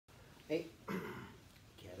Hey,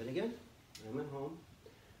 Kevin again. I'm at home.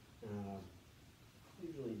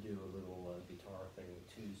 Usually do a little guitar thing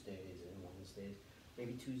Tuesdays and Wednesdays.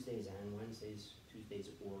 Maybe Tuesdays and Wednesdays, Tuesdays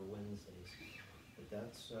or Wednesdays. But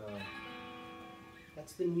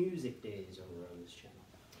that's the music days over on this channel.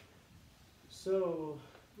 So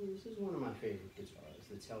this is one of my favorite guitars,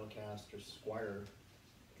 the Telecaster Squire.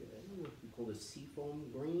 I don't know if you call it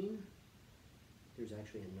Seafoam Green. There's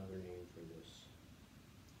actually another name for this.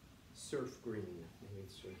 Surf Green, maybe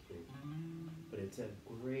it's Surf Green, but it's a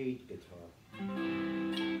great guitar.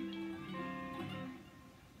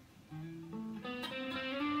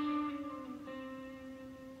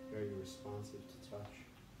 Very responsive to touch.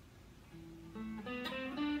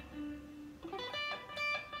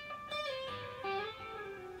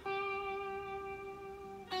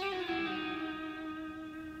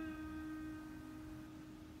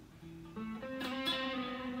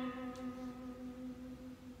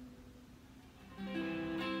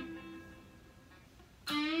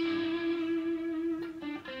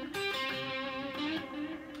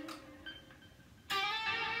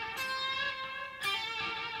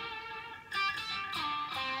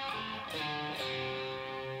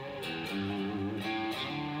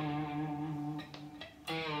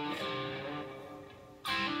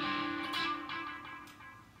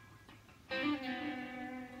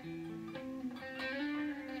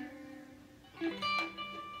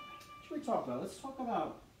 Let's talk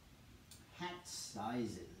about hat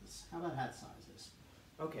sizes. How about hat sizes?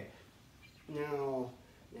 Okay, now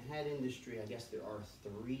in the hat industry, I guess there are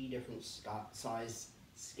 3 different size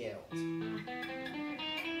scales.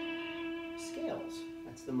 Scales,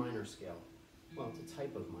 that's the minor scale. Well, it's a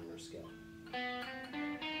type of minor scale.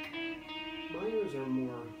 Minors are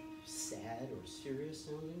more sad or serious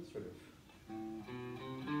sounding, sort of.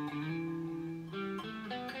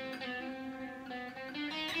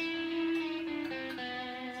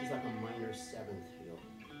 Like a minor 7th feel.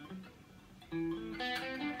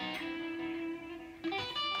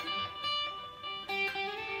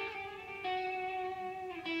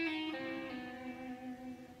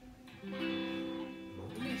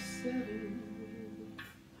 Minor 7.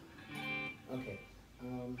 Okay.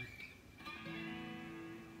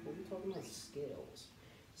 What are we talking about? Scales.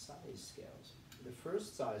 Size scales. The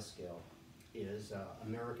first size scale is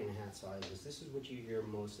American hat sizes. This is what you hear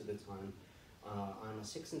most of the time. I'm a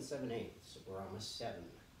 6 7/8, or I'm a 7.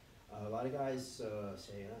 A lot of guys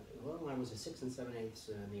say, well, I was a 6 7/8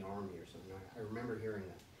 in the Army or something. I remember hearing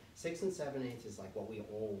that. 6 7/8 is like what we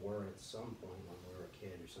all were at some point when we were a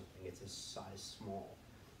kid or something. It's a size small.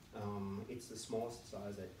 It's the smallest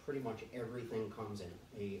size that pretty much everything comes in,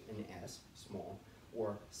 an S, small,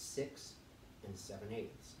 or 6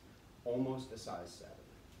 7/8, almost a size 7.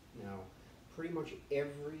 Now, pretty much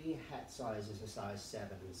every hat size is a size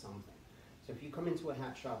 7 in something. So if you come into a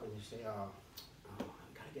hat shop and you say, oh, I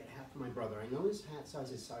gotta get a hat for my brother. I know his hat size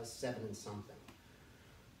is size 7 and something.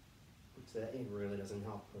 It really doesn't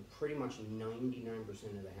help. But pretty much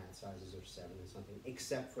 99% of the hat sizes are 7 and something,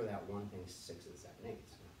 except for that one thing, 6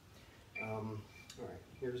 7/8. All right,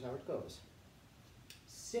 here's how it goes.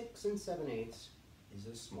 6 7/8 is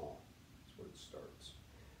a small. That's where it starts.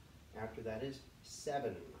 After that is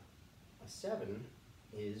 7. A 7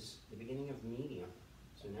 is the beginning of medium.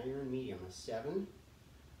 So now you're in medium. A 7,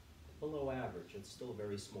 below average. It's still a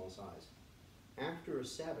very small size. After a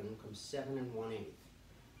 7 comes 7 1/8.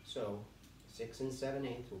 So 6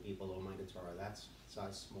 7/8 will be below my guitar. That's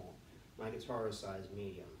size small. My guitar is size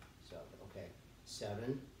medium. So, okay,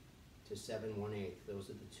 7 to 7 1/8.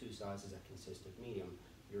 Those are the 2 sizes that consist of medium.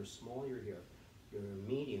 You're small, you're here. You're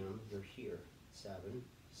medium, you're here. 7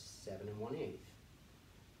 1/8.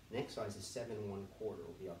 Next size is 7 1/4.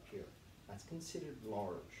 Will be up here. That's considered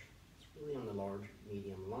large. It's really on the large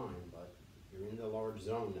medium line, but you're in the large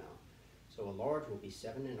zone now. So a large will be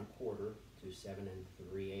 7 1/4 to 7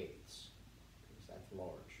 3/8. Because that's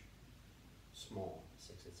large. Small,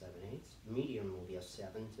 6 7/8. Medium will be a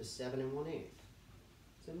 7 to 7 1/8.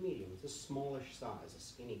 It's a medium. It's a smallish size, a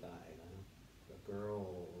skinny guy. A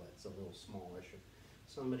girl that's a little smallish.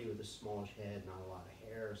 Somebody with a smallish head, not a lot of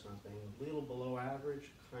hair or something. A little below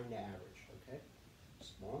average, kind of average, okay?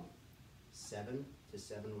 Small. 7 to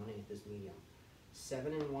 7 1/8 is medium.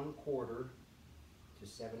 7 1/4 to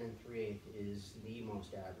 7 3/8 is the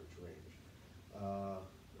most average range.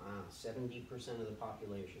 70% of the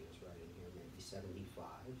population is right in here, maybe 75.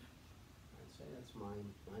 I'd say that's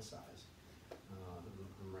my size.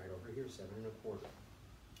 I'm right over here, 7 1/4.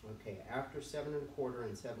 Okay, after 7 1/4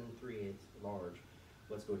 and 7 3/8 large,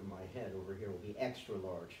 let's go to my head. Over here will be extra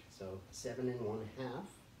large. So 7 1/2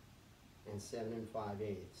 and 7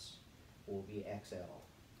 5/8 will be XL.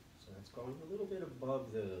 So So that's going a little bit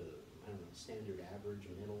above the, I don't know, standard average,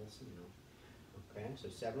 middles, you know. Okay, so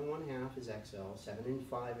 7 1/2 is XL, 7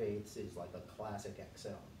 5/8 is like a classic XL,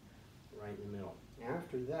 right in the middle.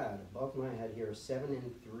 After that, above my head here,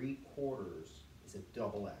 7 3/4 is a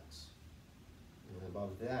double X. And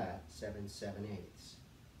above that, 7 7/8,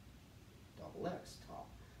 double X top.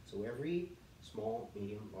 So every small,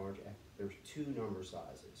 medium, large, there's 2 number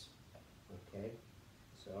sizes. Okay,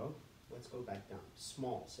 so let's go back down.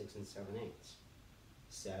 Small, 6 7/8.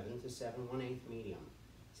 7 to 7 1/8 medium.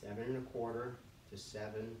 7 1/4 to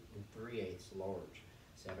 7 3/8 large.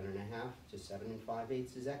 7 1/2 to 7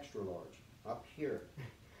 5/8 is extra large. Up here,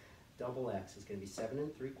 double X is going to be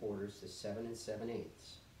 7 3/4 to 7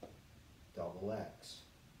 7/8. Double X.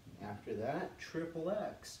 After that, triple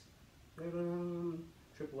X.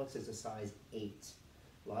 Triple X is a size 8.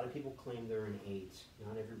 A lot of people claim they're an 8.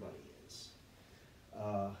 Not everybody is.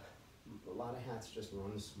 A lot of hats just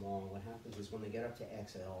run small. What happens is when they get up to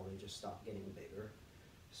XL, they just stop getting bigger.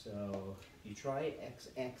 So you try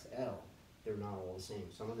XXL, they're not all the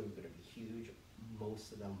same. Some of them are going to be huge.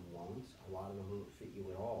 Most of them won't. A lot of them won't fit you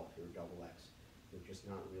at all if you're double X. They're just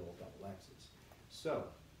not real double X's. So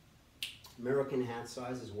American hat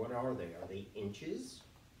sizes, what are they? Are they inches?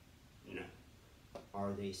 No.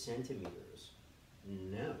 Are they centimeters?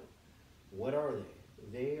 No. What are they?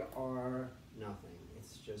 They are nothing.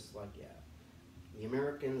 It's just like, yeah. The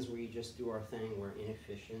Americans, we just do our thing. We're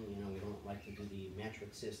inefficient. You know, we don't like to do the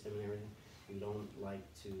metric system and everything. We don't like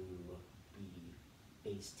to be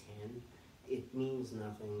base 10. It means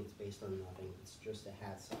nothing. It's based on nothing. It's just a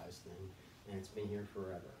hat size thing, and it's been here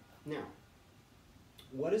forever. Now,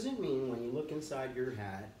 what does it mean when you look inside your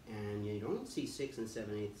hat and you don't see 6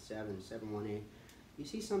 7/8, 7 7 1/8? You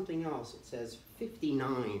see something else. It says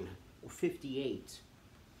 59 or 58.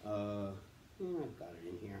 I've got it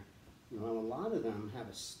in here. You know, a lot of them have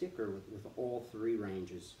a sticker with all 3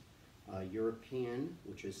 ranges. European,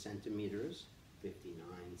 which is centimeters,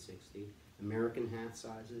 59, 60. American hat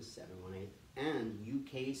sizes, 7 1/8, and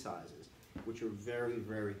UK sizes, which are very,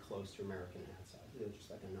 very close to American hat sizes. They're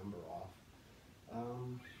just like a number off.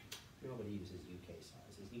 Nobody uses UK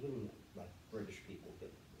sizes, even like British people,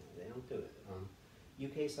 but they don't do it.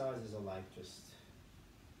 UK sizes are like just,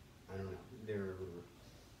 I don't know, they're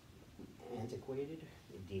antiquated,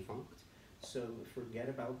 defunct. So forget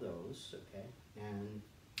about those, okay? And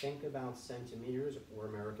think about centimeters or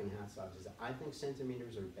American hat sizes. I think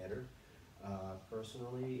centimeters are better.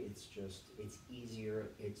 Personally, it's easier,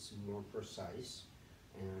 it's more precise.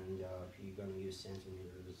 And if you're going to use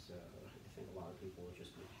centimeters, I think a lot of people will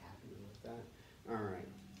just be happy with that. All right,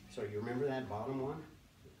 so you remember that bottom one?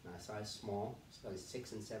 Size small, size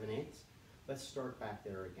 6 7/8. Let's start back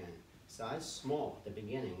there again. Size small at the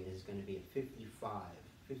beginning is going to be a 55.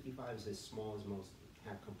 55 is as small as most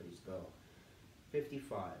hat companies go.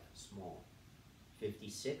 55, small.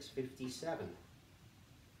 56, 57.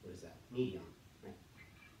 What is that? Medium. Right?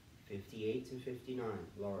 58 to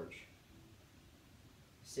 59, large.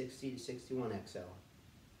 60 to 61, XL.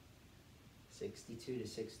 62 to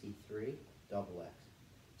 63, double X.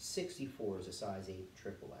 64 is a size 8,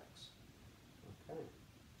 triple X. Okay.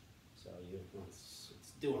 So let's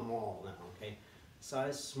do them all now, okay?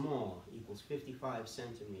 Size small equals 55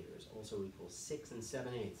 centimeters, also equals 6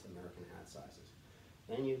 7/8 American hat sizes.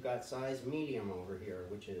 Then you've got size medium over here,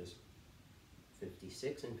 which is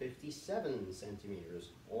 56 and 57 centimeters,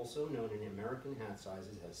 also known in American hat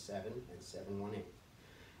sizes as 7 and 7 1/8.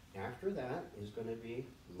 After that is going to be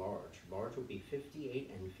large. Large will be 58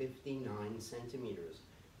 and 59 centimeters.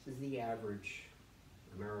 This is the average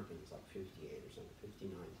American, it's like 58 or something,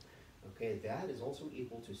 59. Okay, that is also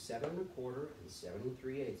equal to 7 1/4 and 7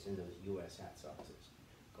 3/8 in those US hat sizes.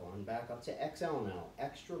 Going back up to XL now.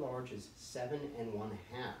 Extra large is 7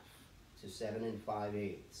 1/2 to 7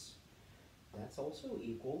 5/8. That's also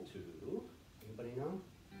equal to, anybody know?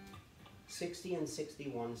 60 and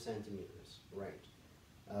 61 centimeters, right.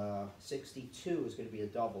 62 is going to be a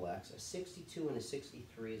double X. A 62 and a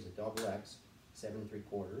 63 is a double X, 7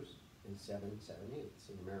 3/4 and 7 7/8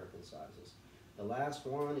 in American sizes. The last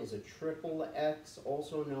one is a triple X,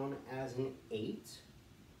 also known as an 8,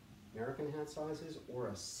 American hat sizes, or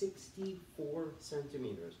a 64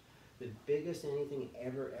 centimeters. The biggest anything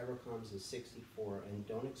ever comes is 64, and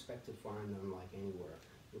don't expect to find them like anywhere.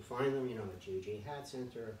 You'll find them, you know, at JJ Hat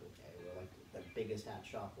Center, okay, or like the biggest hat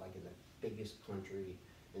shop, like in the biggest country,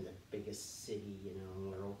 in the biggest city, you know,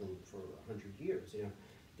 they're open for 100 years, you know.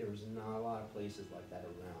 There's not a lot of places like that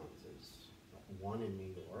around. There's one in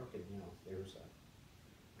New York, and you know, there's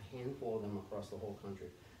a handful of them across the whole country.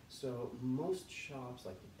 So most shops,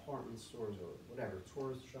 like department stores or whatever,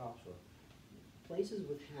 tourist shops or places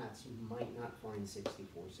with hats, you might not find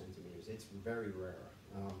 64 centimeters. It's very rare.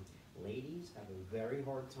 Ladies have a very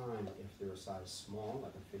hard time if they're a size small,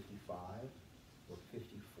 like a 55 or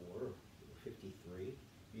 54 or 53,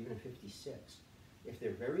 even a 56. If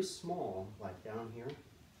they're very small, like down here,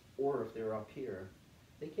 or if they're up here,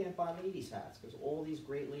 they can't buy ladies' hats because all these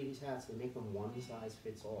great ladies' hats, they make them one size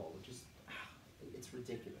fits all, which is, it's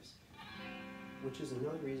ridiculous. Which is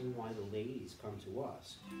another reason why the ladies come to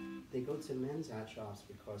us. They go to men's hat shops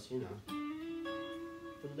because, you know,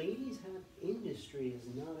 the ladies' hat industry is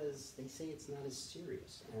not as, they say it's not as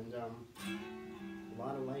serious. And a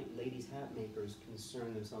lot of ladies' hat makers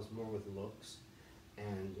concern themselves more with looks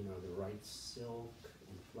and, you know, the right silk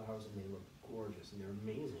and flowers, and they look gorgeous and they're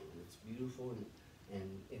amazing and it's beautiful.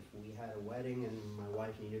 And if we had a wedding and my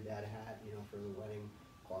wife needed that hat, you know, for the wedding,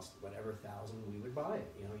 cost whatever $1,000, we would buy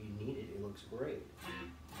it. You know, you need it, it looks great.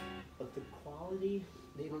 But the quality,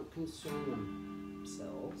 they don't concern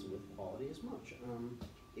themselves with quality as much.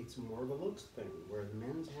 It's more of a looks thing, where the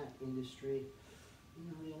men's hat industry, you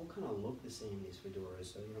know, they all kind of look the same, these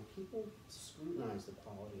fedoras. So, you know, people scrutinize the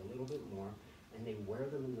quality a little bit more, and they wear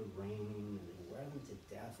them in the rain, and they wear them to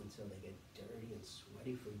death until they get dirty and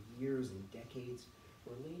sweaty for years and decades.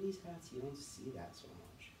 Where ladies' hats, you don't see that so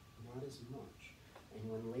much, not as much. And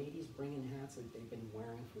when ladies bring in hats that they've been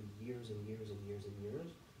wearing for years and years and years and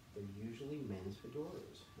years, they're usually men's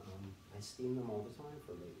fedoras. I steam them all the time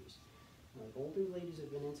for ladies. Like, older ladies have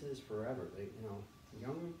been into this forever. They, you know,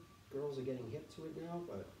 younger girls are getting hip to it now,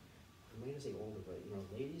 but I'm not gonna say older, but you know,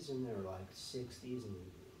 ladies in their like 60s and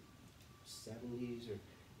 70s, or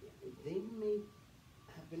they may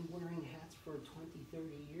have been wearing hats for 20, 30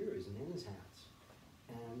 years, men's hats,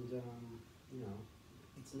 and you know,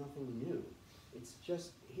 it's nothing new. It's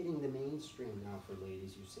just hitting the mainstream now for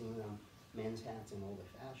ladies. You're seeing them, men's hats in all the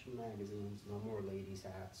fashion magazines, no more ladies'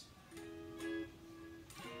 hats.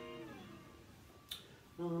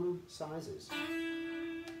 Sizes. I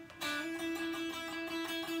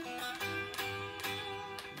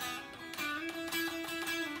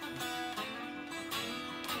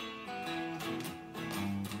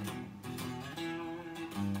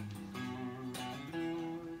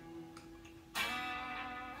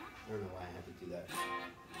don't know why I had to do that.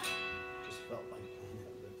 Just felt like playing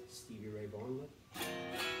the Stevie Ray Vaughan lip.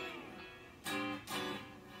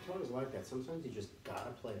 It's always like that. Sometimes you just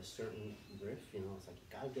gotta play a certain riff, you know, it's like you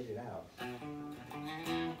gotta get it out.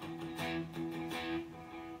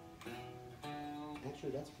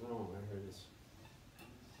 Actually, that's wrong. I heard this.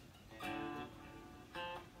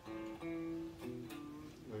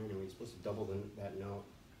 Anyway, you're supposed to double that note.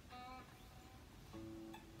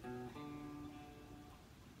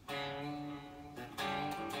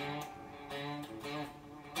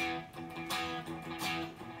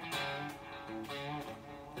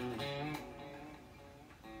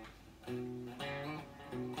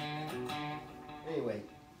 Anyway,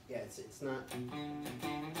 yeah, it's not.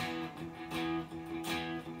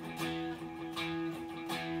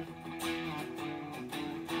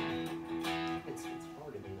 It's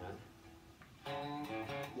harder than that.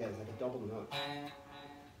 Yeah, it's like a double note.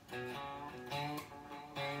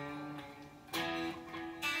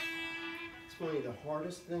 It's funny, the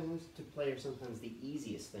hardest things to play are sometimes the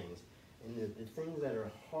easiest things, and the things that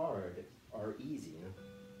are hard are easy, you know?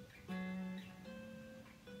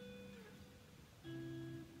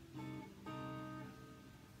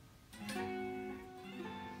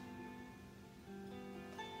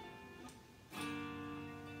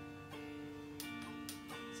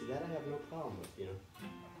 See, that I have no problem with, you know.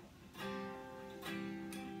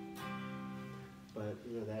 But,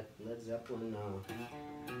 you know, that Led Zeppelin,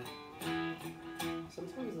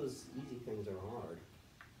 sometimes those easy things are hard.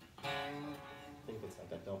 I think it's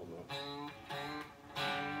like a double note.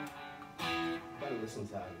 Gotta listen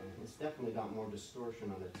to it, man. It's definitely got more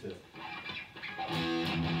distortion on it, too.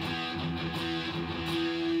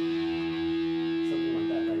 Something like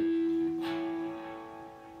that, right?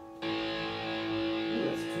 Ooh,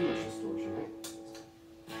 that's too much distortion, right?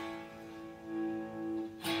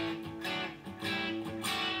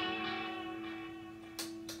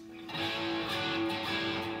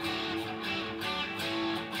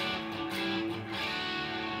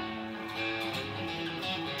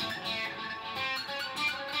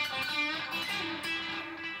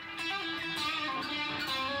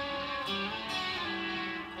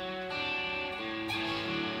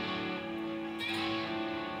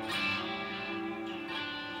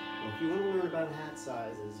 If you want to learn about hat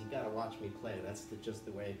sizes, you got to watch me play. That's just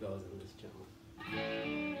the way it goes in this channel.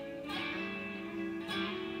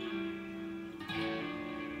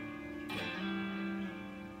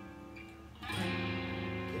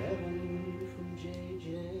 Kevin from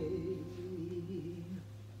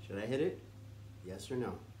hit it? Yes or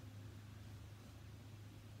no?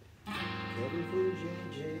 Kevin from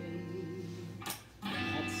JJ,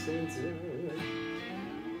 at center.